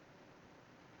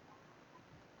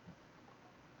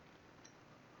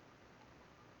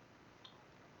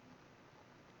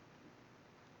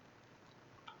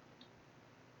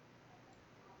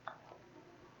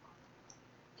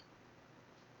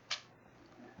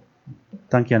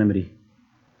 Thank you, Anna-Marie.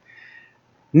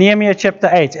 Nehemiah chapter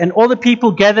 8. And all the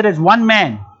people gathered as one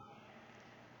man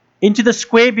into the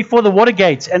square before the water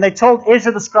gates. And they told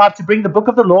Ezra the scribe to bring the book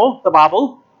of the law, the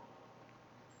Bible,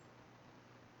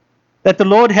 that the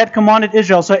Lord had commanded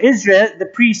Israel. So Ezra, the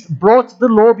priest, brought the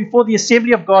law before the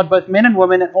assembly of God, both men and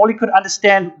women, and all he could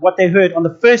understand what they heard on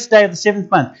the first day of the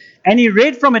 7th month. And he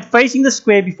read from it facing the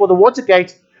square before the water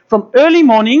gate from early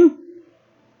morning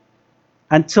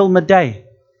until midday.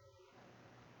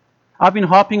 I've been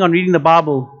harping on reading the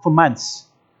Bible for months.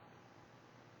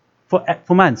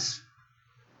 For months.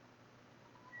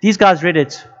 These guys read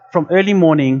it from early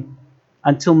morning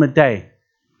until midday.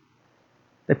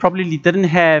 They probably didn't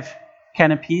have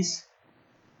canopies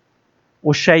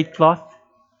or shade cloth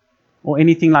or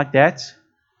anything like that.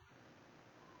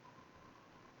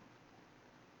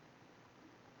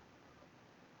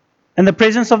 In the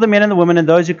presence of the men and the women and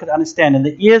those who could understand, and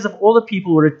the ears of all the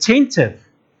people were attentive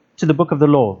to the book of the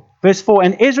law. Verse 4,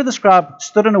 and Ezra the scribe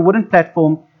stood on a wooden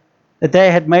platform that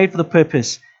they had made for the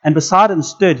purpose, and beside him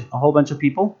stood a whole bunch of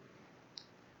people.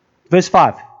 Verse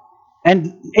 5,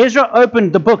 and Ezra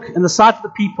opened the book in the sight of the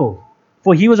people,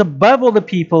 for he was above all the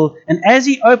people, and as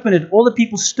he opened it, all the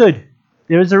people stood.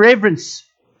 There is a reverence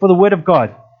for the word of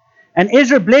God. And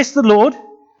Ezra blessed the Lord,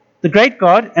 the great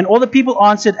God, and all the people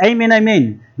answered, Amen,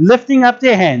 Amen, lifting up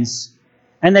their hands,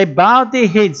 and they bowed their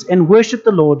heads and worshipped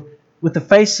the Lord with the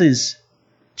faces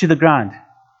to the ground.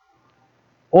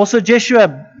 Also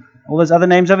Jeshua, all those other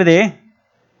names over there,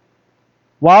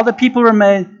 while the people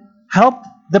remained, helped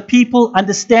the people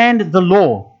understand the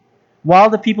law. while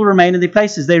the people remain in their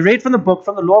places. They read from the book,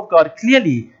 from the law of God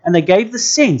clearly, and they gave the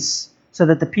sense so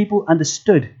that the people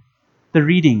understood the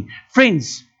reading.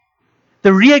 Friends, the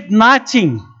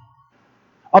reigniting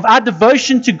of our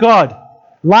devotion to God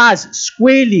lies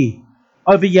squarely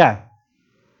over here.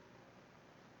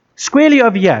 Squarely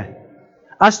over here.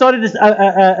 I started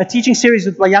a teaching series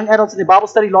with my young adults in the Bible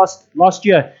study last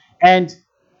year, and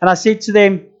I said to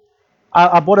them,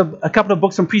 I bought a couple of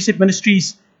books from Precept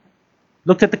Ministries,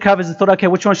 looked at the covers and thought, okay,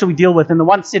 which one should we deal with? And the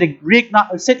one said,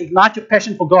 ignite your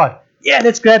passion for God. Yeah,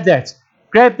 let's grab that.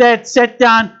 Grabbed that, sat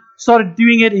down, started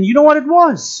doing it, and you know what it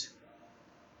was?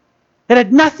 It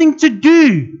had nothing to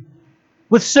do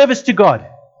with service to God.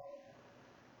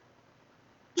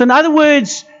 So in other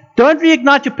words, don't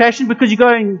reignite your passion because you go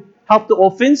and help the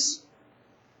orphans,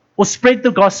 or spread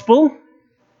the gospel,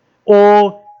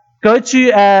 or go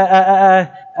to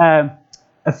a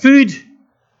food,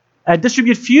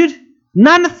 distribute food.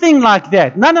 Nothing like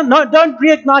that. Don't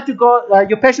reignite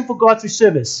your passion for God through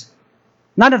service.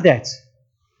 None of that.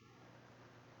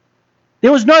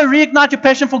 There was no reignite your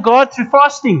passion for God through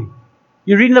fasting.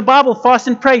 You're reading the Bible, fast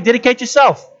and pray, dedicate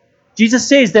yourself. Jesus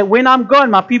says that when I'm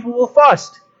gone, my people will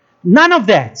fast. None of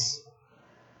that.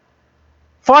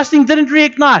 Fasting didn't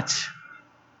reignite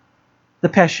the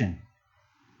passion.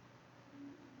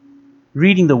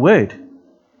 Reading the Word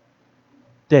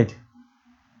did.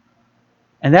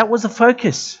 And that was the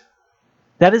focus.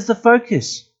 That is the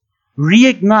focus.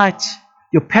 Reignite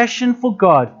your passion for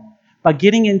God by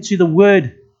getting into the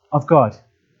Word of God.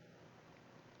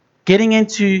 Getting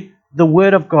into the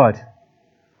Word of God.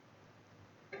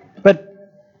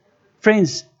 But,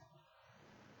 friends,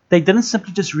 they didn't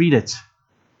simply just read it.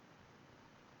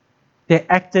 They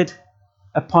acted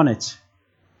upon it.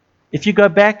 If you go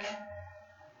back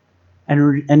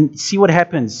and see what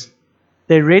happens,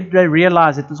 they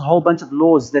realized that there's a whole bunch of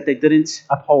laws that they didn't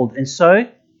uphold. And so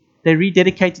they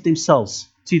rededicated themselves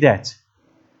to that.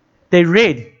 They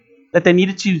read that they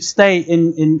needed to stay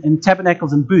in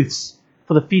tabernacles and booths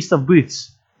for the Feast of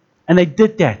Booths. And they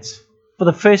did that for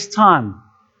the first time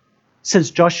since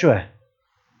Joshua.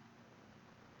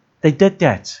 They did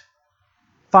that.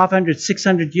 500,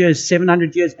 600 years,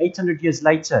 700 years, 800 years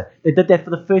later. They did that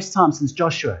for the first time since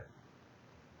Joshua.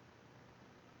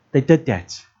 They did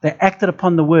that. They acted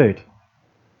upon the Word.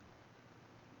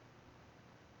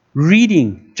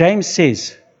 Reading, James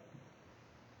says,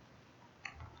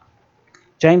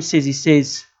 he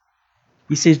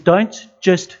says, don't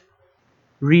just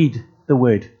read the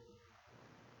Word.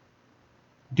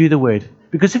 Do the Word.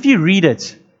 Because if you read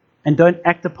it and don't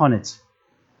act upon it,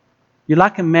 you're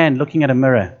like a man looking at a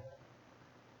mirror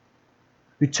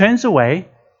who turns away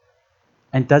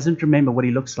and doesn't remember what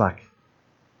he looks like.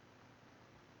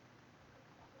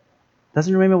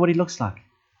 Doesn't remember what he looks like.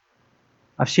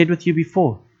 I've shared with you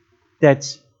before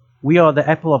that we are the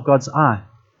apple of God's eye.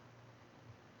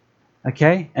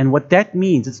 Okay? And what that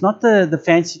means, it's not the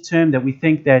fancy term that we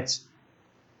think that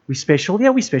we're special. Yeah,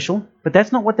 we're special. But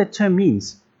that's not what that term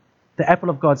means. The apple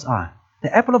of God's eye.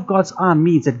 The apple of God's eye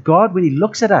means that God, when He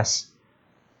looks at us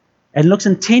and looks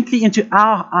intently into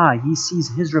our eye, He sees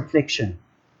His reflection.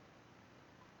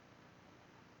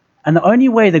 And the only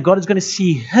way that God is going to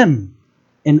see Him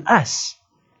in us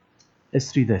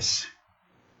is through this.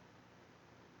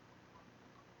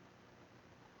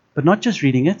 But not just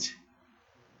reading it,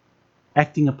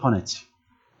 acting upon it.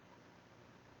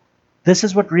 This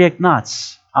is what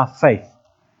reignites our faith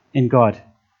in God.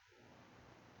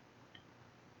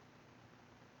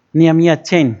 Nehemiah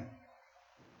 10,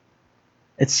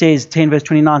 it says, 10 verse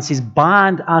 29 says,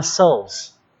 bind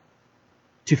ourselves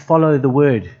to follow the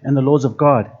word and the laws of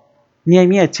God.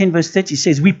 Nehemiah 10 verse 30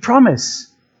 says, we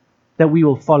promise that we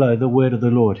will follow the word of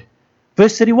the Lord.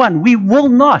 Verse 31, we will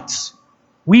not.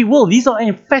 We will. These are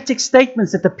emphatic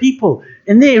statements that the people,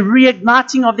 in their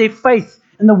reigniting of their faith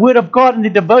in the word of God and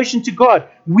their devotion to God,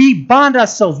 we bind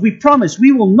ourselves. We promise.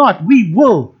 We will not. We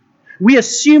will. We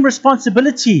assume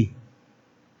responsibility.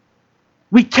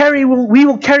 We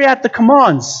will carry out the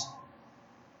commands.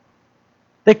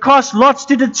 They cast lots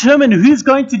to determine who's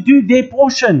going to do their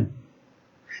portion.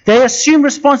 They assume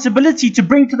responsibility to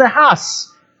bring to the house.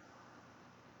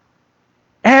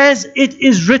 As it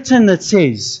is written, it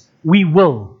says, we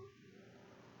will.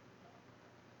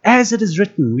 As it is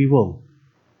written, we will.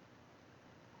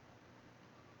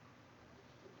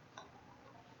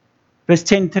 Verse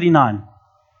 10:39.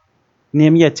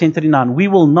 Nehemiah 10:39. We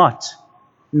will not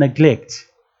neglect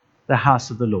the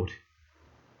house of the Lord.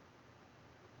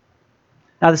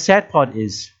 Now the sad part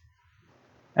is,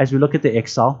 as we look at the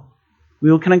exile,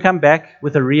 we will come back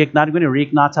with a reignite. We're going to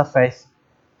reignite our faith.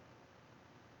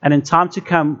 And in time to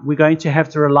come, we're going to have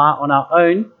to rely on our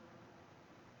own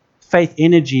faith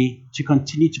energy to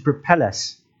continue to propel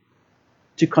us,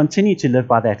 to continue to live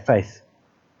by that faith.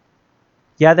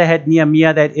 Yeah, they had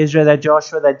Nehemiah, they had Ezra, they had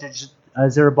Joshua, they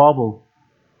had Zerubbabel.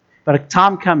 But a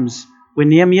time comes when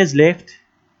Nehemiah's left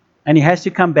and he has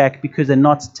to come back because they're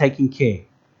not taking care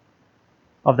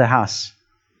of the house.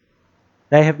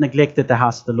 They have neglected the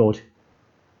house of the Lord.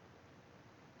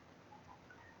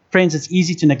 Friends, it's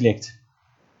easy to neglect.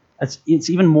 It's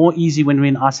even more easy when we're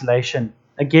in isolation.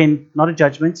 Again, not a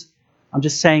judgment. I'm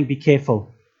just saying be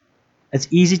careful. It's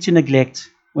easy to neglect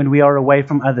when we are away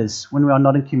from others, when we are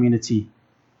not in community.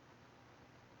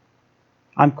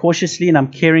 I'm cautiously and I'm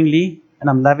caringly and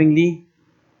I'm lovingly,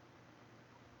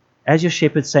 as your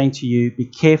shepherd, saying to you, be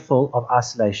careful of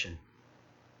isolation.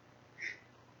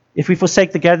 If we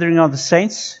forsake the gathering of the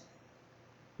saints,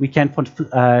 we can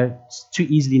too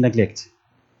easily neglect.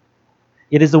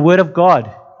 It is the Word of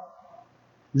God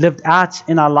lived out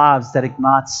in our lives that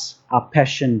ignites our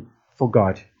passion for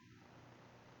God.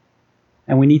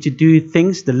 And we need to do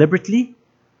things deliberately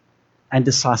and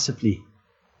decisively.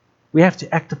 We have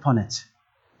to act upon it.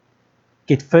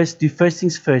 Do first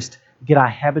things first, get our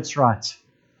habits right.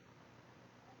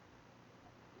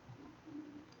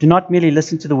 Do not merely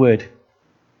listen to the Word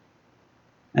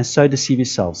and so deceive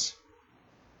yourselves,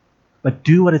 but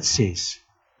do what it says.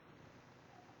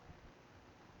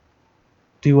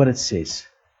 Do what it says.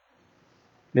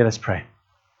 Let us pray.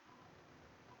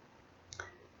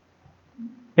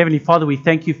 Heavenly Father, we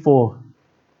thank you for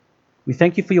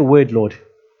your word, Lord.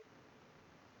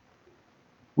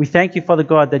 We thank you, Father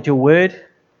God, that your word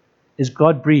is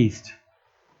God-breathed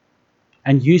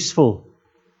and useful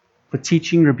for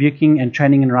teaching, rebuking, and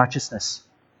training in righteousness.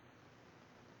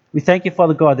 We thank you,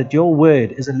 Father God, that your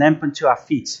word is a lamp unto our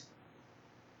feet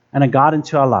and a guide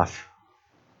unto our life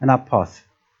and our path.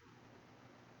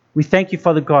 We thank you,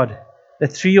 Father God,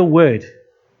 that through your word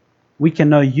we can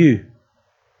know you.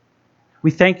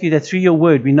 We thank you that through your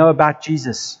word we know about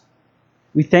Jesus.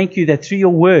 We thank you that through your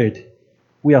word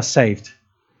we are saved.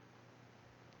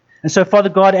 And so, Father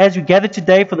God, as we gather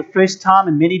today for the first time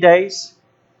in many days,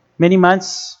 many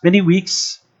months, many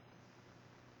weeks,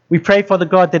 we pray, Father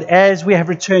God, that as we have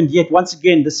returned yet once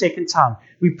again the second time,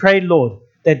 we pray, Lord,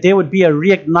 that there would be a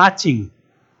reigniting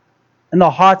in the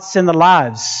hearts and the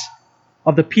lives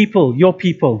of the people, your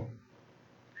people.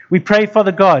 We pray,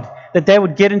 Father God, that they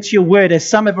would get into your word, as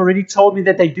some have already told me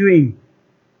that they're doing.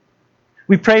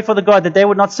 We pray, Father God, that they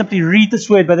would not simply read this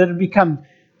word, but that it would become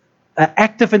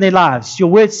active in their lives. Your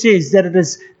word says that it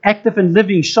is active and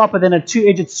living, sharper than a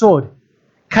two-edged sword,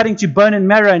 cutting to bone and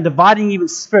marrow and dividing even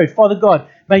spirit. Father God,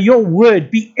 may your word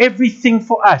be everything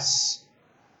for us,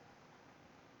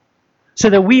 so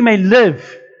that we may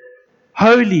live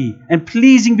holy and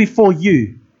pleasing before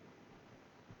you,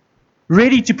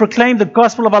 ready to proclaim the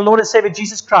gospel of our Lord and Savior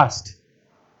Jesus Christ,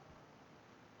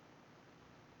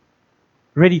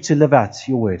 ready to live out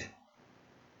your word.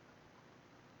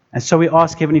 And so we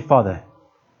ask, Heavenly Father,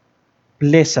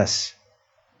 bless us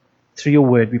through your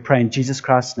word. We pray in Jesus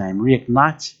Christ's name.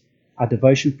 Reignite our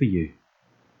devotion for you.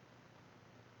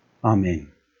 Amen.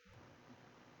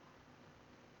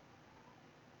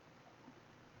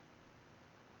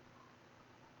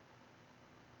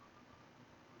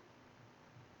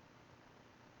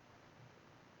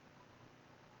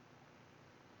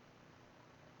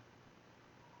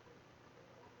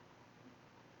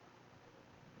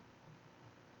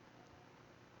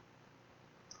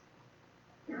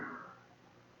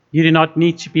 You do not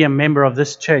need to be a member of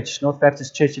this church, North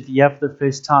Baptist Church, if you're here for the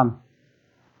first time.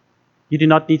 You do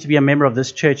not need to be a member of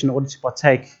this church in order to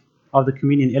partake of the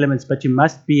communion elements, but you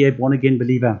must be a born-again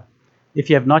believer. If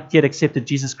you have not yet accepted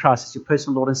Jesus Christ as your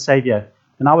personal Lord and Savior,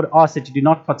 then I would ask that you do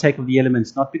not partake of the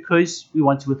elements, not because we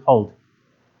want to withhold,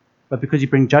 but because you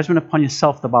bring judgment upon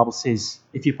yourself, the Bible says,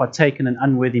 if you partake in an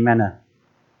unworthy manner.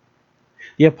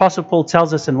 The Apostle Paul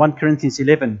tells us in 1 Corinthians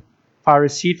 11, "For I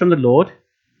received from the Lord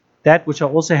that which I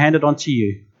also handed on to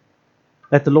you,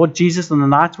 that the Lord Jesus, on the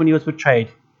night when he was betrayed,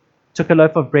 took a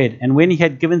loaf of bread, and when he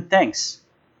had given thanks,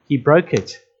 he broke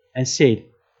it and said,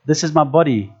 'This is my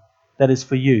body that is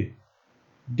for you.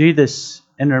 Do this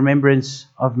in remembrance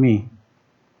of me.'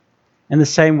 In the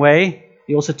same way,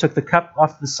 he also took the cup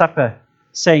after the supper,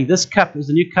 saying, 'This cup is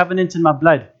the new covenant in my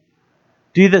blood.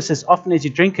 Do this as often as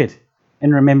you drink it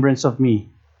in remembrance of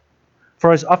me.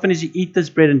 For as often as you eat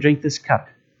this bread and drink this cup,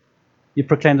 you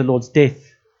proclaim the Lord's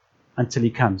death until he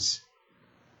comes.'"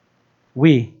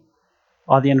 We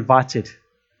are the invited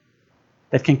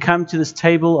that can come to this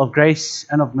table of grace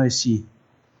and of mercy.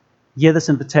 Hear this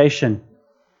invitation.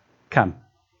 Come.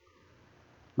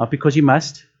 Not because you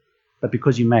must, but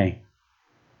because you may.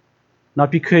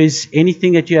 Not because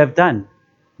anything that you have done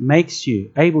makes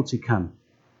you able to come.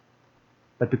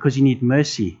 But because you need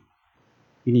mercy,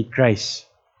 you need grace.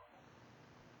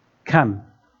 Come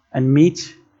and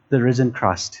meet the risen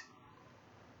Christ.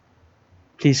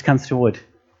 Please come forward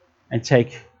and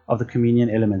take of the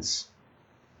communion elements.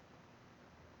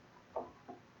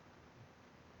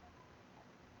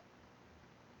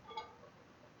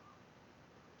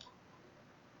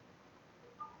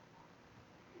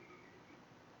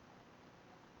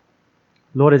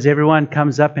 Lord, as everyone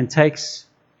comes up and takes,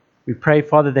 we pray,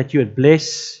 Father, that you would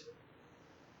bless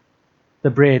the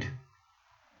bread.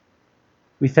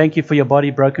 We thank you for your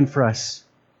body broken for us.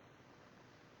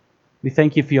 We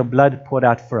thank you for your blood poured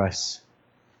out for us.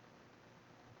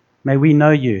 May we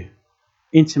know you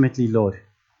intimately, Lord,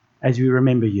 as we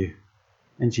remember you.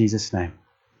 In Jesus' name.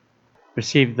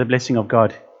 Receive the blessing of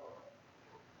God.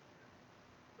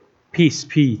 Peace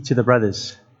be to the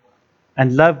brothers,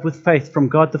 and love with faith from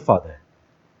God the Father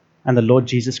and the Lord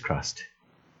Jesus Christ.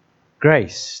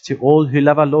 Grace to all who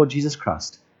love our Lord Jesus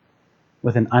Christ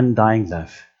with an undying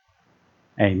love.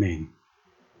 Amen.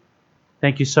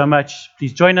 Thank you so much.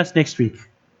 Please join us next week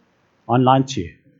online too.